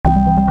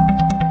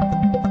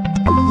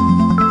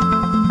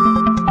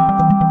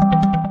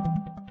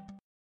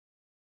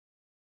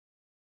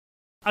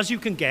As you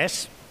can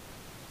guess,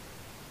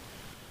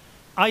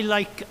 I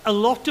like a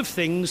lot of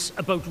things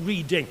about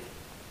reading.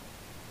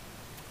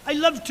 I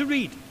love to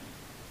read.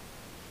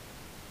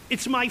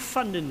 It's my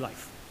fun in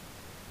life.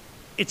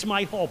 It's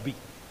my hobby.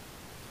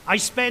 I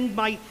spend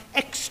my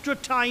extra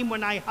time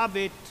when I have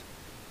it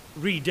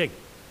reading.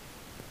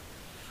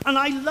 And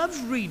I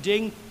love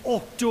reading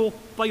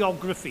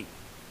autobiography.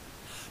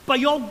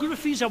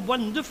 Biographies are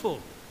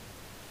wonderful,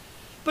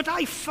 but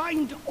I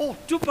find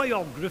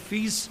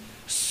autobiographies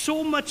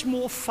so much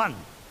more fun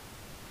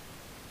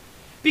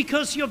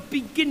because you're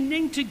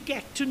beginning to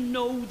get to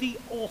know the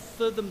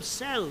author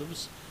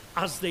themselves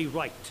as they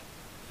write.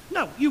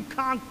 Now, you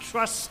can't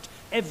trust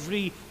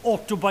every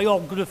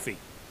autobiography.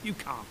 You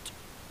can't.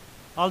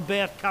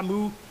 Albert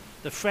Camus,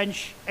 the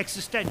French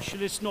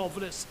existentialist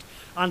novelist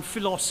and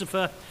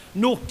philosopher,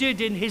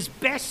 noted in his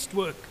best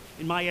work,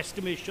 in my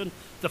estimation,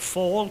 The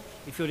Fall.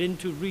 If you're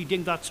into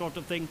reading that sort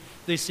of thing,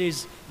 this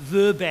is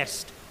the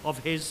best of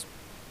his.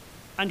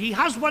 And he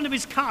has one of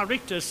his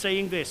characters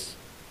saying this: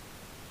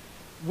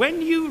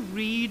 when you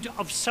read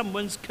of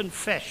someone's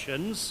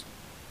confessions,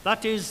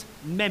 that is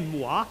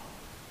memoir,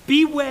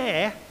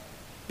 beware,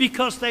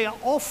 because they are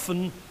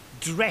often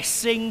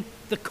dressing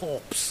the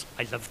corpse.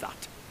 I love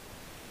that.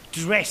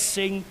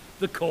 Dressing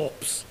the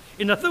corpse.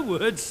 In other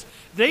words,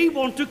 they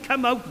want to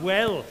come out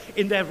well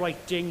in their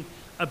writing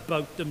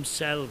about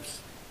themselves.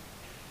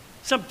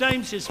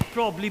 Sometimes it's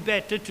probably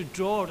better to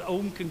draw our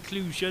own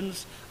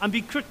conclusions and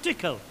be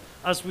critical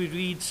as we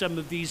read some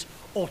of these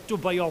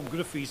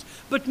autobiographies.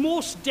 But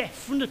most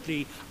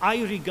definitely,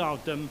 I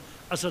regard them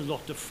as a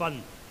lot of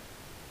fun.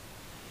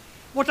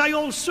 What I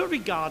also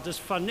regard as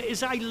fun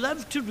is I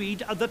love to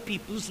read other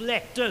people's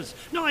letters.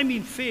 No, I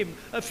mean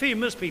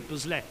famous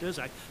people's letters.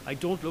 I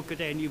don't look at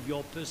any of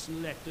your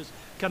personal letters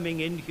coming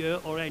in here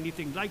or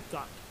anything like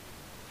that.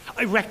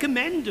 I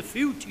recommend a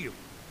few to you.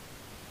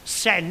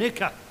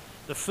 Seneca,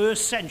 the 1st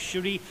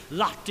century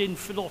Latin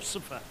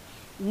philosopher.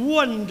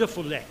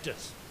 Wonderful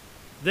letters.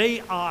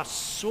 They are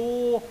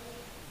so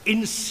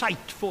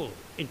insightful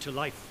into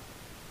life.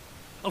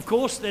 Of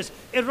course, there's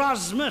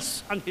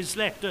Erasmus and his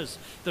letters,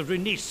 the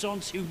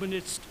Renaissance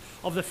humanist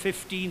of the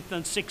 15th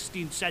and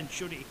 16th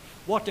century.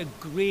 What a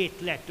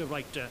great letter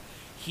writer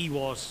he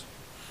was.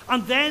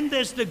 And then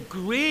there's the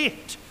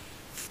great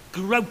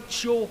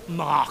Groucho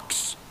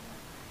Marx.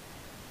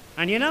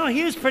 And you know,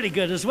 he was pretty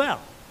good as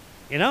well.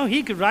 You know,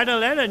 he could write a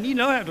letter and he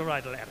knew how to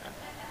write a letter.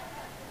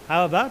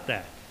 How about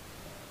that?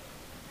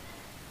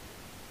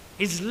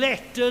 His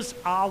letters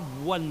are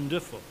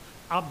wonderful,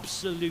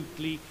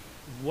 absolutely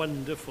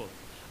wonderful.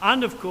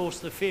 And of course,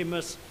 the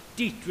famous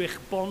Dietrich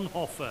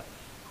Bonhoeffer,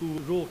 who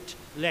wrote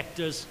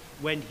letters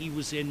when he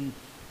was in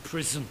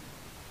prison.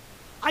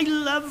 I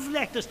love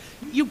letters.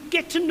 You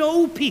get to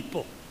know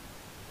people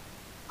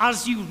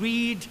as you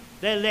read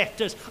their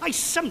letters. I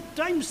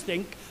sometimes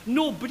think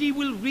nobody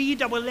will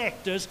read our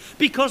letters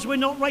because we're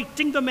not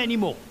writing them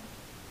anymore.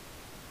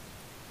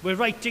 We're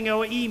writing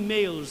our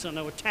emails and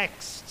our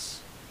texts,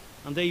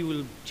 and they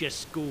will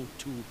just go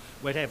to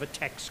wherever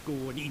texts go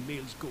and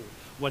emails go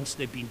once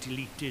they've been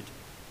deleted.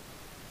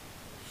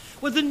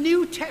 Well, the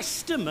New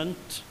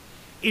Testament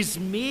is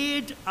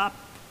made up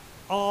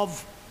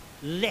of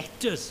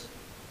letters.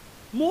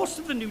 Most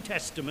of the New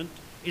Testament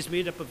is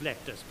made up of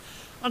letters.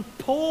 And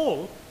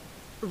Paul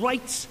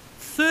writes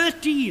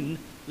 13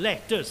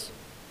 letters.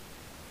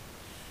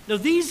 Now,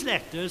 these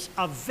letters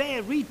are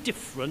very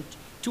different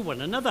to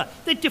one another.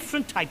 They're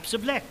different types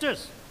of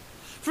letters.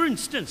 For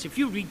instance, if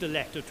you read the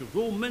letter to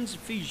Romans,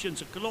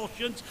 Ephesians, or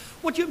Colossians,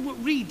 what you're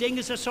reading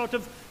is a sort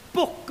of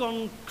book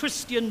on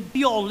Christian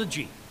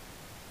theology.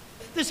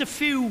 There's a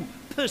few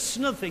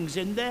personal things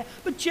in there,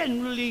 but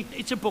generally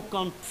it's a book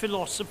on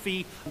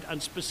philosophy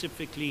and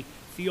specifically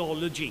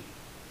theology.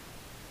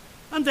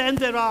 And then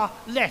there are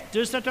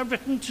letters that are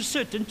written to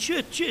certain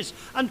churches,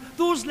 and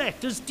those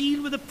letters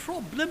deal with the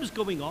problems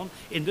going on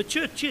in the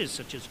churches,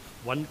 such as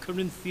 1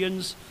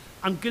 Corinthians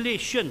and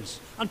Galatians.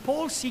 And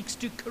Paul seeks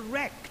to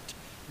correct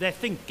their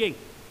thinking.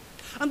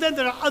 And then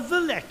there are other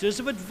letters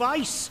of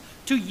advice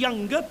to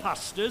younger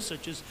pastors,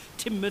 such as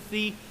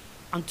Timothy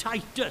and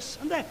Titus.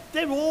 And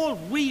they're all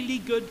really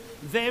good,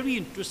 very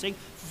interesting,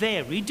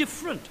 very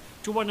different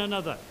to one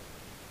another.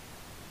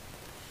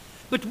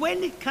 But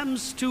when it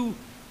comes to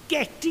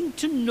getting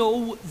to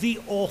know the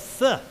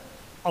author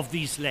of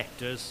these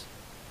letters,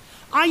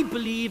 I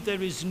believe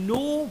there is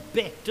no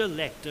better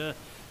letter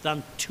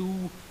than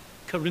 2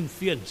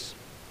 Corinthians.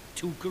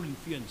 2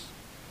 Corinthians.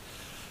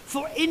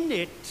 For in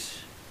it,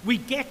 we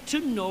get to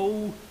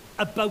know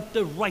about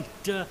the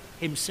writer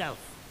himself.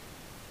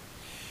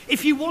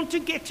 If you want to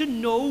get to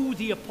know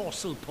the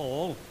Apostle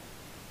Paul,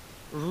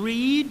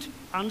 read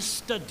and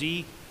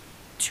study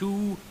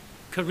 2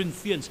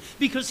 Corinthians,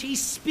 because he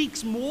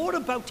speaks more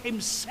about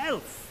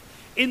himself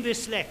in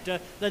this letter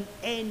than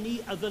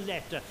any other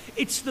letter.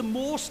 It's the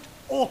most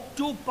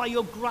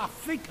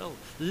autobiographical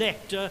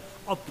letter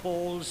of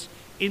Paul's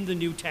in the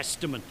New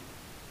Testament.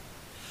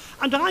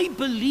 And I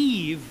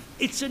believe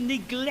it's a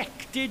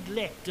neglected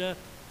letter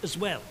as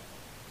well.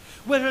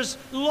 Whereas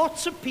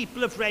lots of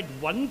people have read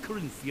 1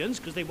 Corinthians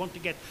because they want to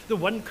get the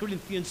 1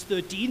 Corinthians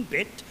 13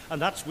 bit,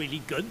 and that's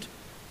really good.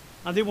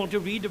 And they want to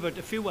read about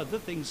a few other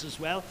things as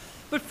well.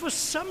 But for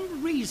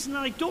some reason,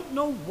 I don't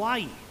know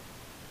why,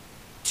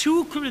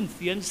 2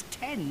 Corinthians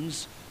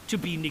tends to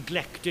be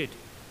neglected.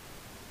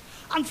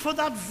 And for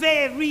that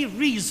very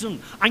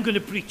reason, I'm going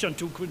to preach on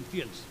 2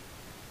 Corinthians.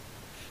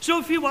 So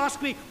if you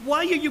ask me, why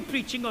are you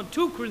preaching on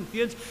 2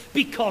 Corinthians?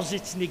 Because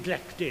it's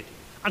neglected.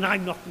 And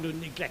I'm not going to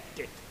neglect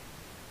it.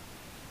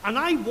 And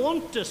I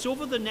want us,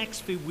 over the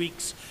next few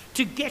weeks,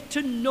 to get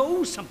to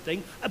know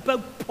something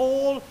about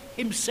Paul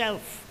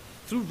himself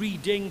through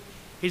reading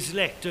his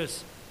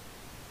letters.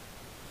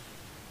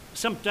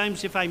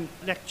 Sometimes if I'm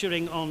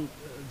lecturing on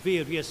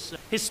various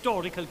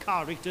historical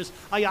characters,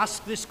 I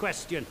ask this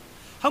question: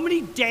 how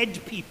many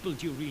dead people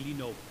do you really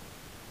know?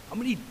 How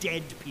many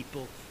dead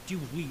people do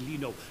you really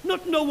know?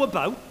 Not know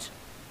about,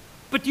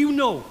 but you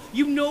know.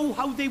 You know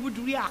how they would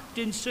react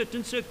in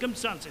certain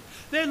circumstances.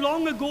 They're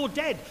long ago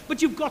dead,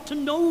 but you've got to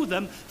know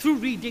them through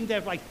reading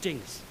their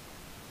writings.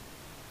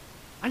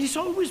 And it's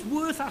always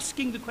worth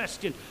asking the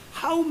question,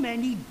 how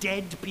many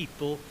dead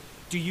people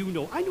do you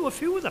know? I know a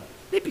few of them.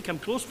 They become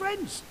close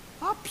friends.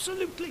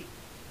 Absolutely.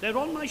 They're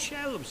on my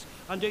shelves.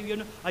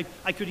 And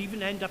I could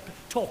even end up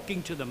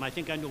talking to them. I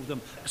think I know them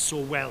so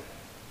well.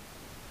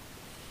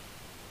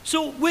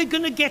 So we're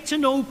going to get to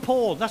know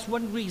Paul. That's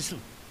one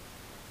reason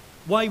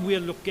why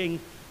we're looking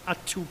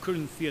at 2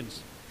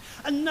 Corinthians.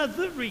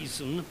 Another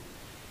reason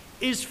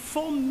is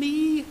for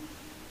me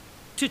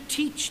to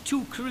teach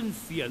 2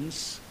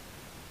 Corinthians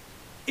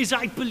is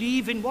I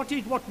believe in what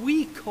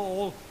we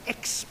call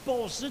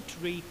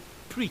expository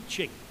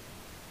preaching.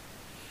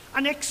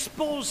 And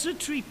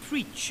expository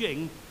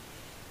preaching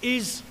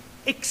is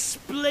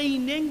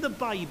explaining the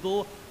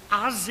Bible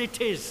as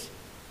it is,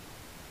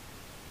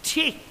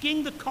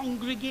 taking the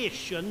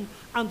congregation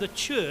and the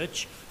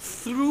church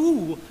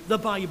through the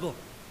Bible.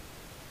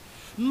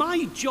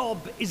 My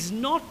job is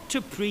not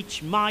to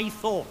preach my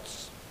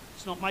thoughts.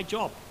 It's not my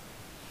job.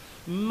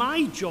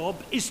 My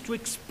job is to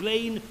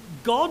explain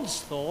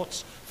God's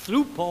thoughts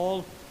through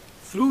Paul,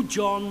 through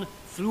John,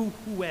 through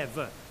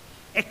whoever.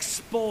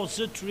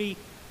 Expository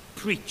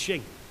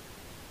preaching.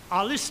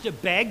 Alistair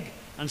Begg,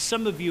 and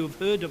some of you have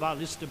heard of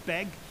Alistair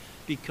Begg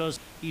because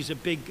he's a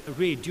big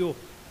radio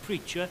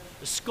preacher,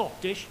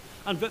 Scottish,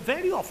 and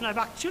very often I've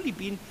actually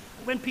been,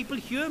 when people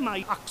hear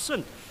my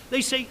accent,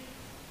 they say,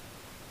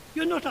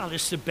 "You're not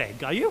Alistair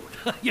Begg, are you?"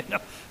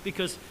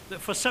 Because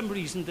for some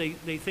reason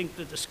they think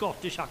that a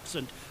Scottish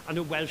accent and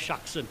a Welsh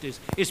accent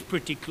is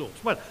pretty close.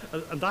 Well,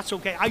 and that's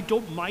okay. I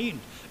don't mind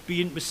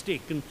being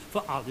mistaken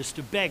for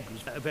Alistair Begg,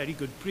 who's a very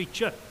good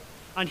preacher.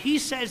 And he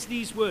says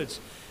these words: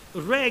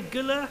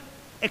 regular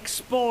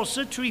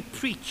expository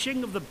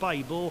preaching of the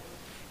Bible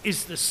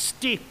is the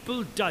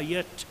staple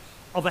diet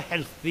of a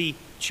healthy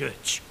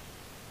church.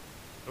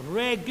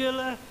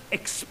 Regular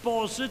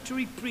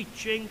expository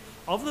preaching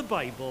of the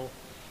Bible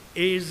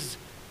is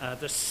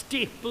the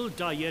staple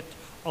diet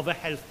of a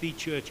healthy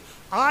church.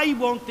 I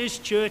want this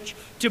church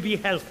to be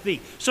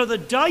healthy. So the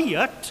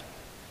diet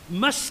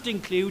must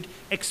include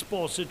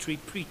expository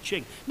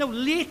preaching. Now,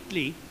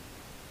 lately,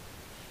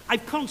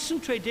 I've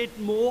concentrated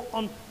more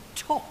on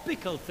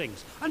topical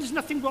things. And there's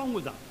nothing wrong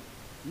with that.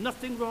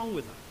 Nothing wrong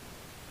with that.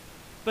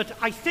 But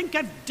I think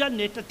I've done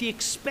it at the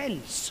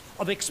expense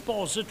of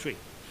expository.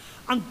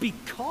 And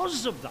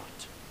because of that,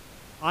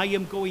 I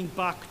am going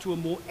back to a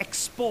more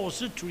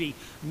expository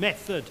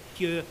method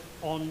here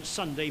on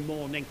Sunday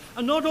morning.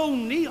 And not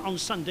only on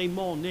Sunday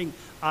morning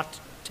at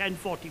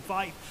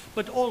 10:45,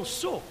 but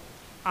also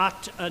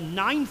at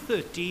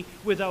 9:30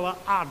 with our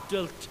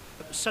adult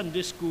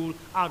Sunday school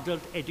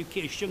adult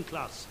education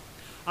class.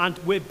 And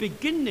we're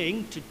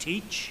beginning to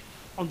teach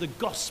on the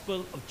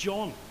Gospel of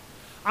John.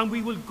 And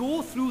we will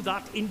go through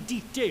that in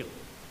detail.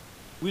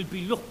 We'll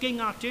be looking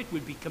at it,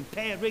 we'll be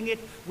comparing it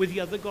with the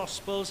other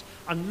Gospels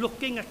and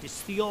looking at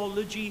its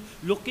theology,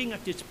 looking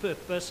at its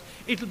purpose.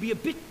 It'll be a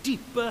bit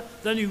deeper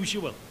than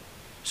usual.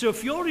 So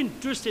if you're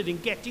interested in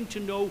getting to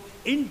know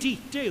in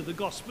detail the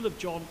Gospel of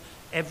John,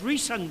 every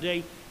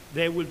Sunday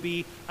there will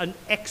be an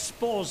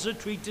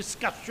expository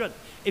discussion,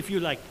 if you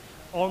like,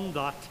 on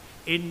that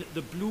in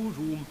the Blue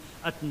Room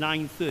at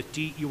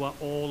 9:30. You are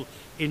all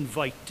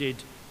invited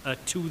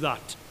to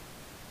that.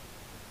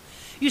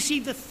 You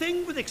see, the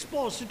thing with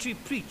expository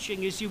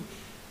preaching is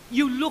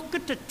you look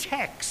at the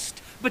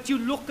text, but you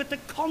look at the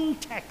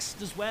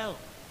context as well.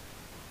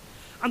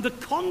 And the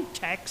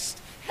context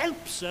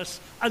helps us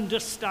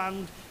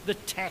understand the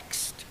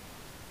text.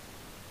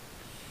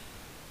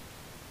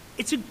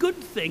 It's a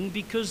good thing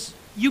because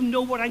you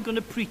know what I'm going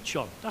to preach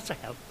on. That's a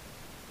help.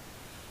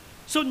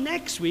 So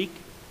next week,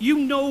 you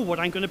know what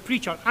I'm going to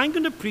preach on. I'm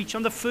going to preach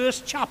on the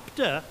first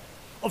chapter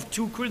of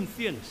 2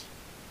 Corinthians.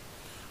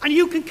 And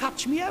you can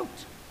catch me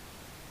out.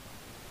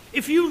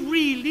 If you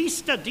really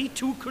study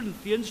 2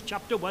 Corinthians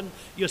chapter 1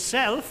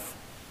 yourself,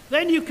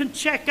 then you can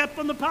check up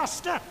on the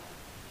pastor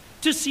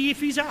to see if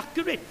he's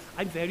accurate.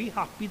 I'm very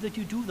happy that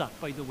you do that,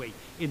 by the way,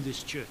 in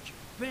this church.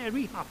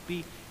 Very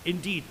happy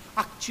indeed.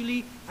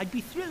 Actually, I'd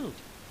be thrilled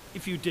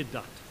if you did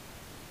that.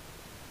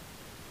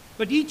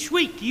 But each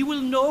week you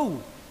will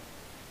know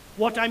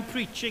what I'm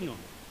preaching on,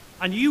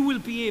 and you will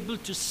be able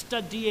to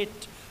study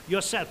it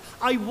yourself.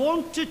 I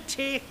want to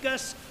take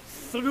us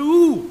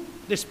through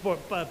this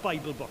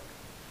Bible book,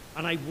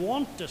 and I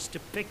want us to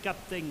pick up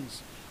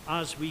things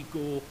as we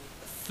go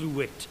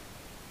through it.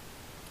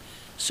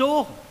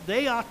 So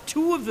they are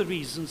two of the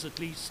reasons, at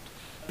least,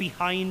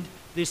 behind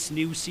this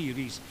new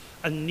series.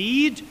 A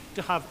need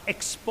to have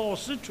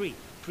expository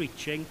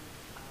preaching,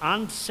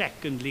 and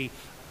secondly,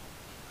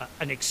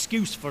 an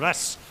excuse for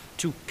us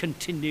to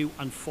continue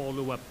and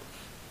follow up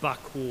back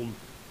home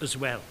as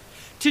well.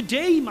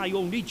 Today, my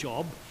only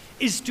job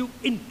is to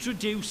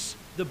introduce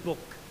the book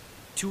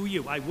to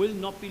you. I will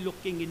not be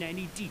looking in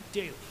any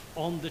detail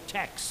on the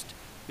text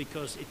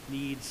because it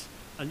needs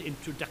an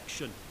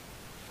introduction.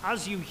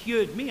 As you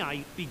heard me,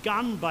 I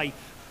began by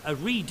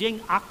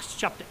reading Acts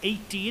chapter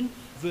 18,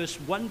 verse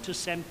 1 to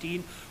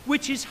 17,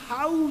 which is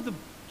how the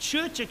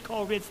church at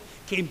Corinth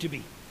came to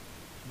be.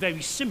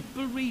 Very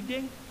simple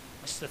reading.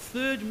 It's the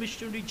third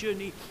missionary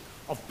journey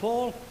of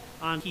Paul,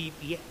 and he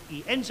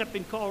ends up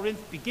in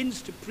Corinth,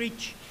 begins to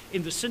preach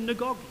in the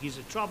synagogue. He's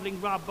a traveling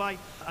rabbi.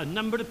 A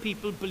number of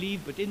people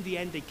believe, but in the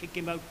end they kick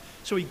him out.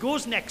 So he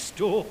goes next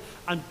door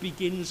and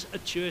begins a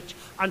church,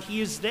 and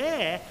he is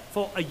there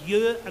for a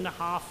year and a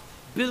half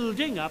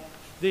building up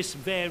this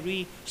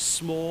very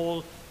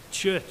small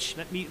church.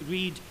 Let me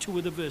read two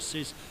of the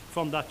verses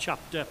from that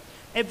chapter.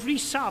 Every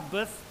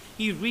Sabbath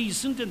he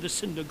reasoned in the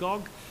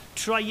synagogue,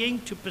 trying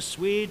to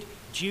persuade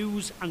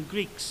Jews and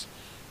Greeks.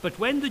 But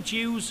when the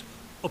Jews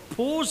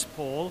opposed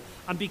Paul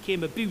and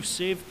became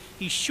abusive,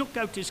 he shook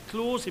out his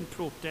clothes in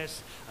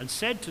protest and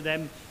said to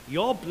them,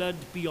 "Your blood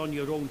be on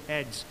your own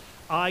heads.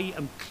 I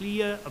am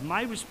clear of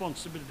my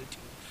responsibility.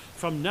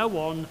 From now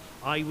on,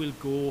 I will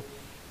go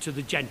to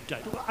the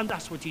Gentiles." And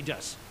that's what he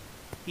does.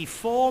 He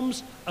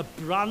forms a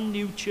brand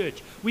new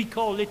church. We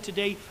call it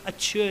today a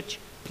church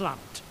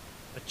plant.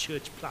 A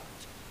church plant.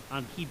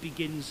 And he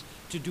begins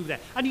to do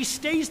that. And he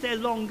stays there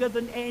longer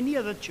than any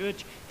other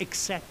church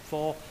except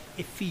for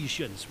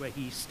Ephesians, where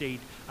he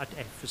stayed at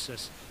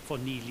Ephesus for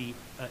nearly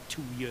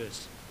 2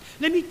 years.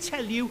 Let me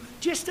tell you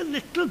just a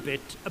little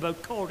bit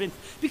about Corinth,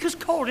 because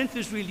Corinth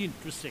is really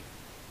interesting.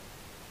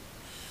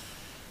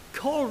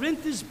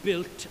 Corinth is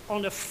built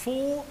on a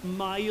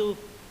 4-mile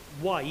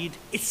wide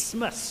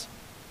isthmus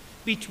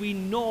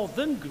between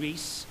northern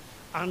Greece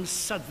and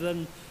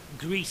southern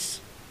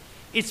Greece.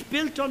 It's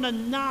built on a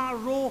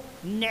narrow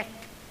neck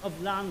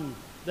of land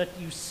that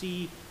you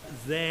see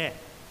there.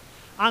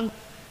 And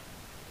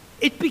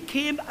it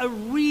became a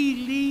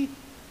really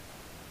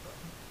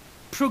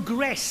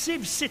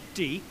progressive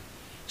city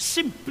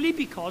simply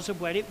because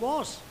of where it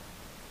was.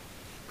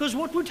 Because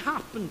what would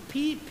happen,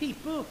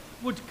 people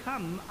would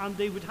come and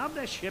they would have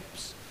their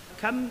ships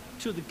come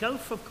to the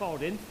Gulf of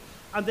Corinth,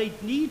 and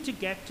they'd need to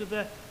get to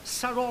the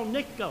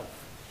Saronic Gulf.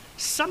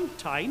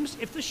 Sometimes,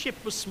 if the ship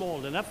was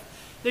small enough,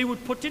 they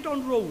would put it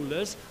on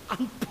rollers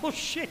and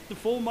push it the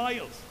 4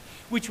 miles,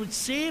 which would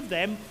save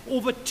them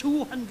over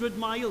 200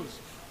 miles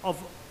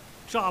of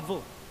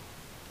travel.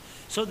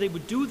 So they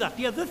would do that.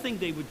 The other thing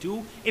they would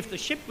do, if the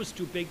ship was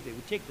too big, they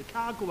would take the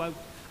cargo out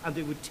and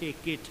they would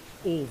take it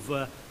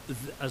over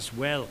as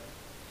well.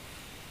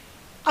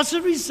 As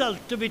a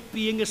result of it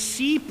being a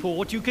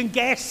seaport, you can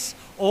guess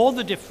all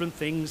the different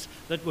things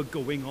that were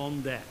going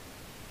on there.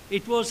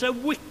 It was a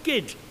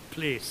wicked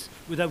place,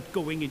 without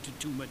going into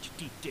too much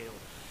detail.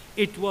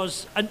 It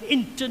was an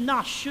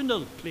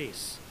international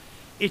place.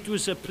 It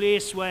was a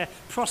place where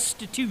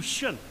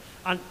prostitution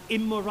and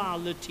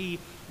immorality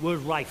were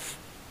rife.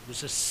 It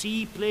was a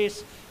sea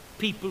place.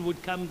 People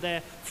would come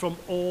there from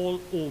all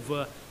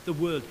over the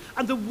world.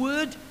 And the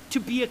word to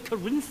be a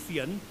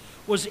Corinthian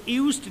was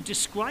used to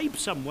describe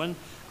someone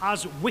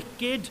as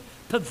wicked,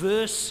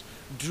 perverse,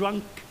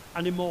 drunk,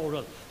 and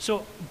immoral.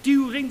 So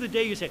during the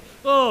day you say,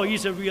 "Oh,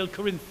 he's a real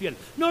Corinthian."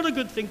 Not a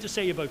good thing to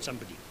say about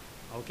somebody,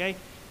 okay?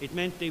 It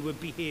meant they were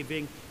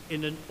behaving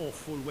in an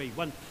awful way.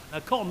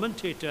 A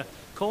commentator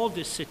called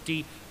this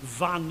city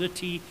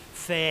Vanity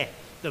Fair,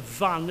 the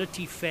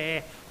Vanity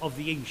Fair of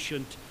the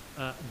ancient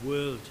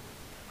world.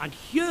 And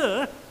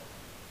here,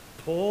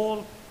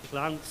 Paul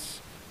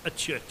plants a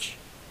church.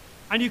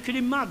 And you can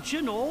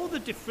imagine all the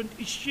different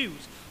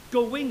issues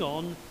going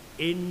on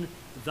in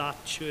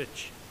that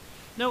church.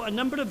 Now, a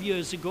number of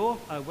years ago,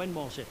 when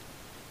was it?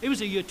 It was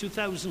the year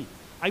 2000.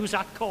 I was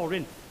at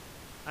Corinth.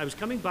 I was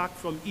coming back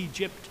from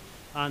Egypt,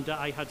 and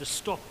I had to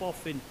stop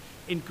off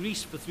in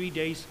Greece for 3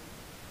 days,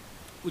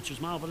 which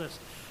was marvelous.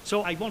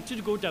 So I wanted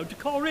to go down to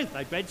Corinth.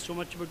 I'd read so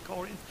much about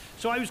Corinth,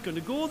 so I was going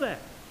to go there.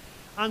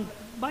 And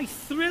my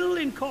thrill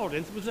in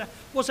Corinth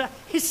was a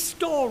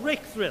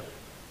historic thrill.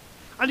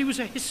 And it was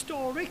a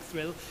historic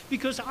thrill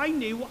because I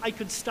knew I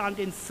could stand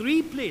in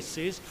 3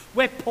 places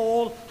where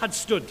Paul had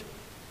stood.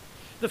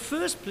 The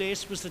first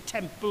place was the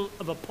Temple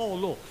of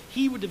Apollo.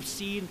 He would have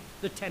seen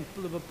the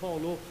Temple of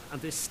Apollo,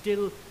 and there's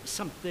still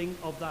something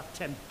of that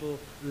temple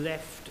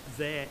left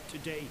there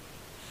today.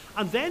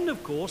 And then,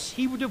 of course,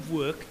 he would have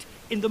worked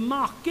in the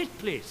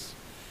marketplace,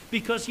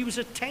 because he was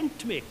a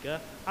tent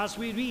maker, as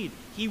we read.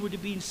 He would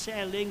have been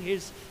selling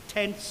his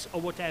tents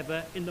or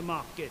whatever in the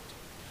market.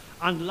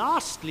 And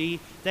lastly,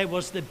 there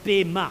was the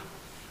bema.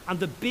 And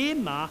the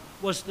bema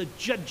was the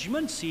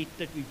judgment seat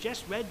that we've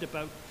just read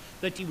about,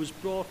 that he was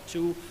brought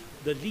to,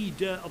 the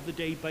leader of the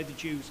day by the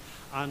Jews,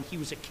 and he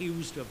was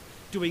accused of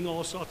doing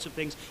all sorts of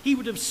things. He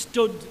would have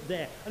stood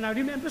there. And I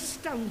remember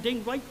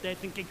standing right there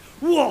thinking,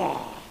 whoa,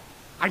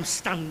 I'm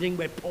standing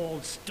where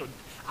Paul stood.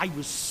 I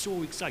was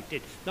so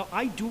excited. Now,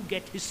 I do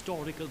get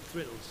historical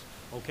thrills,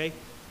 okay?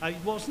 It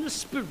wasn't a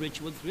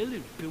spiritual thrill, it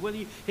was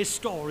purely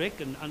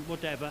historic and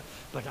whatever,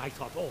 but I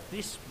thought, oh,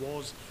 this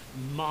was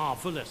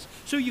marvelous.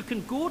 So you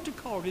can go to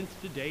Corinth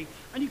today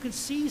and you can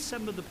see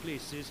some of the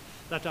places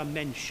that are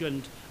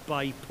mentioned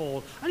by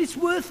Paul. And it's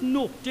worth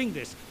noting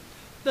this,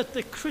 that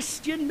the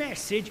Christian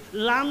message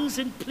lands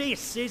in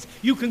places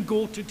you can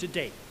go to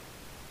today.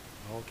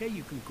 Okay,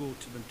 you can go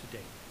to them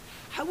today.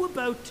 How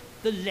about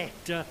the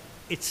letter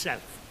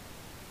itself?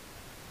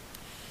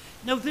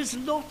 Now, there's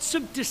lots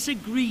of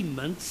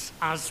disagreements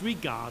as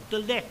regard the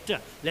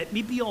letter. Let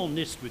me be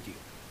honest with you.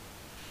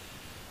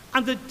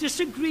 And the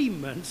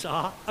disagreements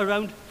are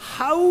around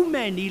how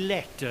many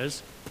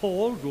letters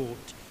Paul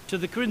wrote to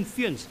the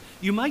Corinthians.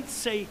 You might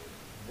say,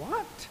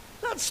 what?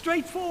 That's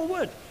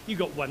straightforward. You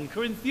got 1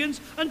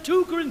 Corinthians and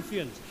 2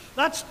 Corinthians.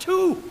 That's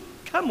 2.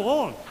 Come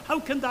on.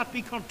 How can that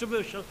be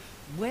controversial?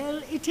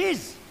 Well, it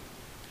is.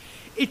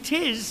 It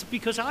is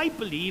because I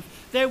believe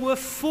there were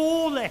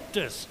 4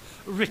 letters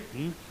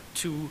written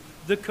to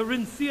the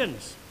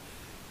Corinthians,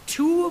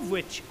 2 of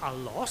which are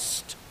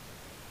lost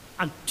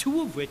and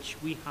 2 of which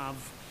we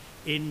have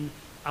in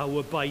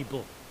our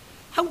Bible.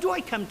 How do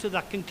I come to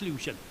that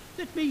conclusion?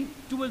 Let me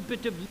do a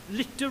bit of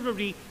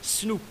literary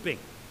snooping.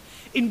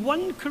 In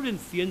 1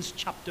 Corinthians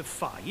chapter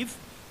 5,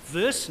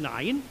 verse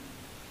 9,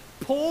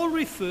 Paul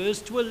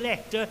refers to a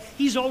letter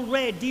he's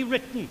already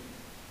written.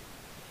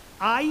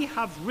 I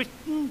have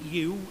written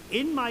you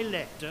in my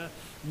letter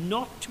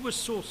not to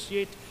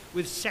associate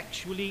with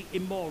sexually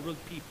immoral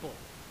people.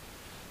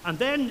 And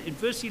then in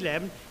verse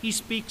 11, he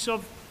speaks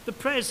of the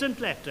present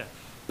letter.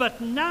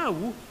 But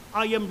now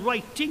I am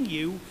writing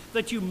you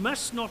that you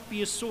must not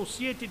be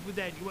associated with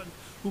anyone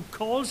who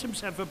calls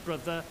himself a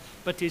brother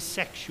but is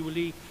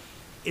sexually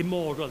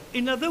immoral.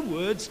 In other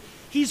words,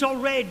 he's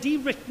already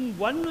written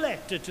 1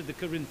 letter to the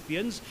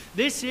Corinthians.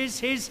 This is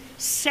his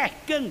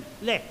 2nd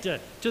letter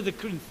to the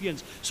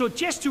Corinthians. So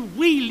just to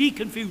really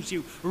confuse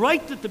you,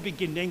 right at the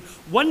beginning,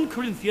 1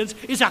 Corinthians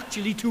is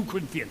actually 2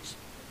 Corinthians.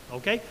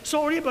 Okay?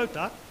 Sorry about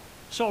that.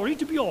 Sorry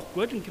to be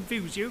awkward and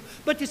confuse you,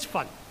 but it's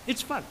fun.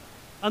 It's fun.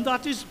 And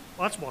that's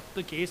what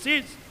the case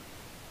is.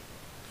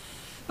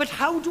 But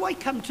how do I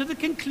come to the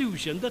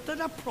conclusion that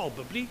there are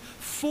probably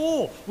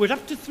 4? We're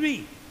up to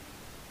 3.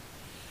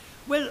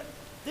 Well,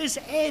 there's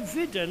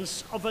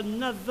evidence of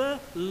another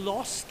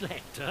lost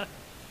letter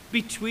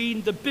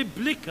between the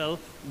biblical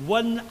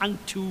 1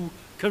 and 2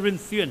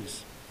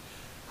 Corinthians.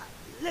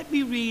 Let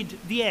me read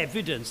the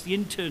evidence, the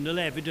internal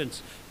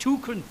evidence. 2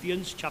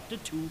 Corinthians chapter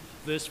 2,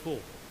 verse 4.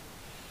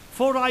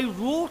 For I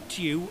wrote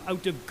you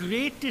out of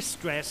great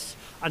distress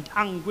and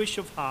anguish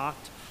of heart,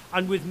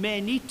 and with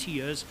many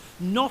tears,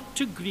 not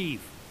to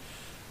grieve,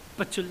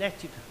 but to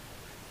let you know.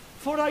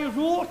 For I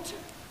wrote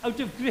out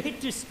of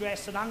great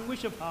distress and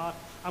anguish of heart,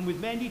 and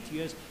with many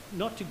tears,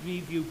 not to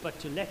grieve you, but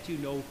to let you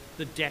know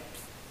the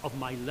depth of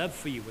my love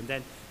for you. And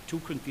then 2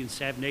 Corinthians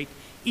 7:8,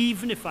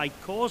 even if I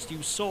caused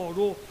you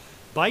sorrow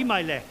by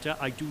my letter,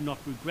 I do not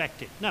regret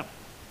it. Now,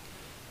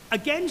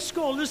 again,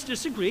 scholars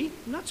disagree,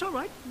 and that's all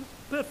right. That's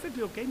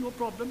perfectly okay, no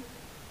problem.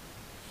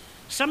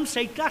 Some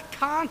say that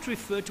can't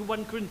refer to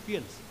 1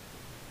 Corinthians.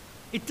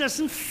 It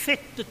doesn't fit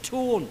the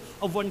tone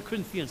of 1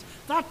 Corinthians.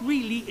 That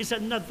really is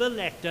another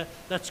letter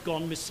that's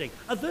gone missing.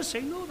 Others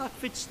say, no, that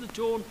fits the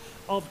tone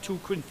of 2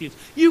 Corinthians.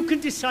 You can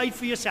decide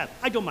for yourself.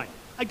 I don't mind.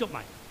 I don't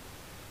mind.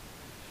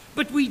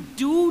 But we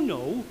do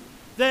know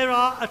there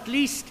are at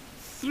least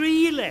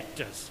 3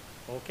 letters,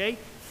 okay?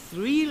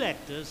 3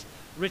 letters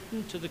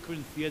written to the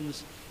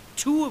Corinthians,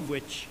 2 of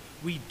which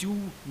we do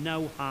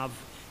now have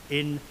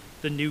in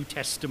the New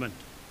Testament.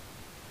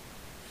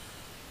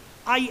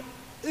 I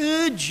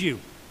urge you,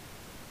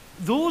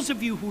 those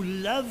of you who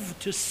love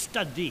to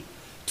study,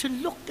 to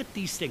look at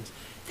these things.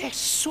 They're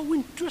so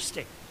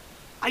interesting.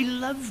 I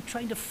love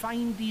trying to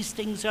find these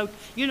things out.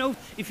 You know,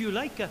 if you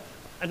like an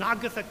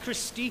Agatha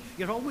Christie,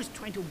 you're always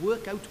trying to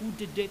work out who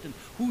did it and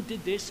who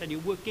did this, and you're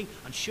working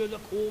on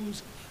Sherlock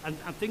Holmes and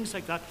things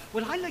like that.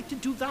 Well, I like to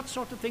do that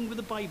sort of thing with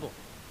the Bible.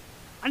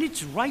 And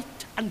it's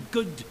right and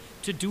good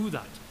to do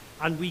that.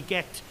 And we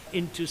get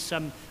into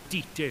some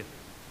detail.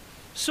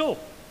 So,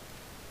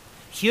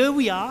 here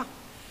we are.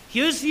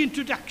 Here's the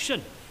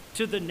introduction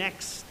to the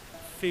next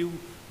few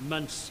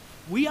months.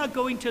 We are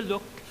going to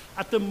look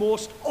at the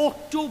most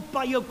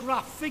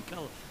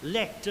autobiographical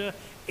letter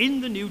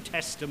in the New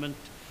Testament,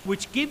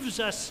 which gives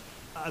us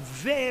a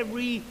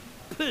very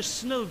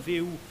personal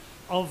view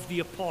of the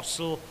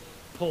Apostle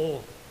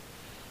Paul.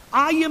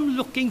 I am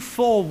looking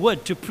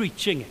forward to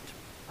preaching it.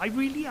 I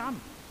really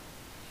am.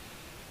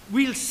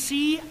 we'll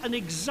see an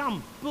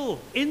example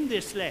in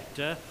this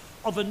letter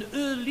of an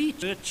early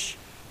church,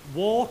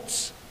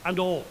 warts and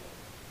all.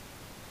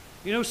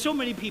 You know, so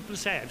many people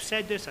say, I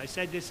said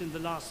this in the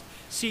last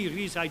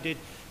series I did.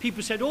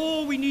 People said,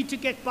 oh, we need to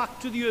get back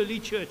to the early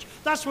church.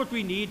 That's what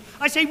we need.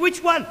 I say,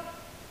 which one?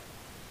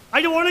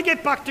 I don't want to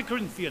get back to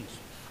Corinthians.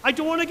 I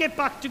don't want to get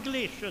back to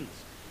Galatians.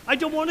 I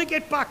don't want to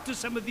get back to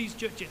some of these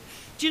churches.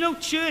 Do you know,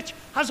 church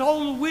has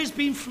always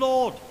been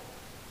flawed.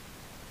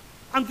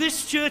 And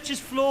this church is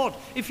flawed.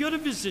 If you're a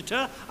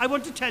visitor, I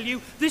want to tell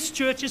you, this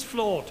church is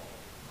flawed.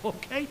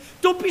 Okay?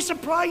 Don't be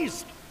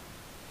surprised.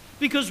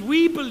 Because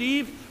we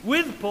believe,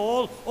 with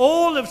Paul,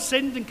 all have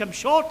sinned and come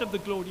short of the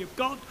glory of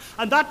God.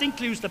 And that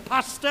includes the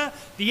pastor,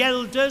 the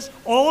elders,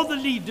 all the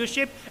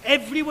leadership,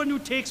 everyone who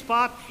takes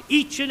part,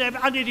 each and every,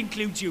 and it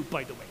includes you,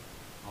 by the way.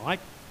 All right?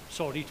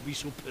 Sorry to be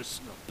so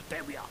personal, but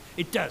there we are.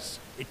 It does.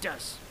 It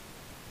does.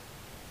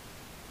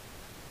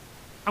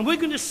 And we're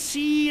going to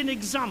see an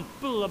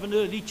example of an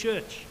early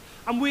church.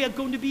 And we are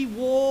going to be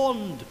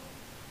warned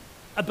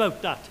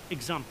about that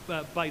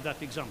by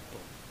that example.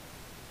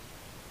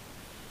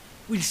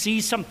 We'll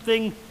see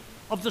something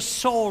of the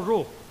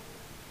sorrow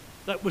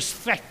that was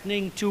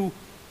threatening to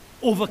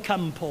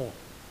overcome Paul.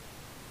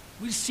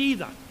 We'll see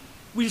that.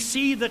 We'll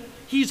see that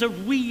he's a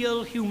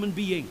real human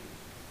being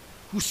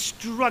who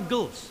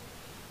struggles.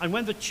 And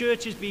when the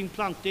church is being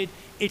planted,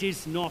 it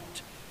is not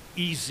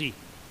easy.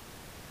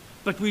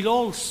 But we'll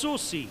also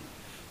see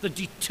the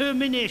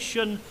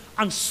determination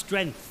and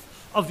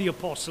strength of the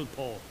Apostle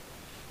Paul,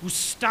 who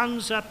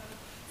stands up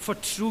for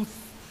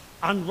truth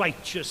and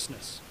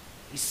righteousness.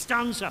 He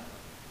stands up.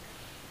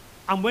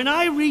 And when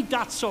I read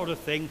that sort of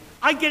thing,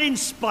 I get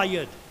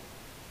inspired.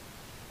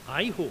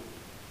 I hope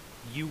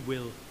you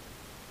will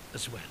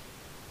as well.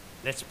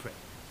 Let's pray.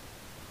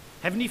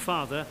 Heavenly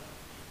Father,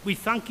 we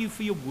thank you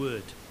for your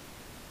word.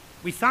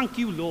 We thank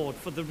you, Lord,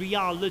 for the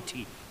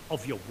reality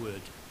of your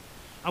word.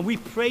 And we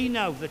pray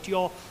now that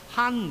your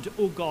hand,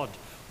 O God,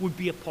 would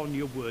be upon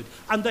your word,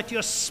 and that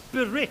your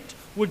spirit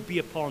would be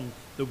upon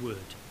the word.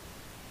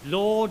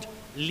 Lord,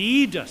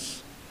 lead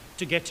us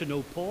to get to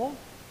know Paul,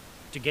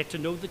 to get to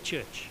know the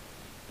church,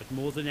 but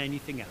more than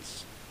anything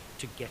else,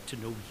 to get to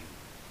know you,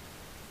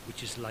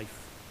 which is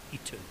life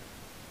eternal.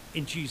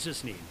 In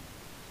Jesus' name,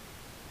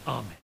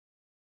 amen.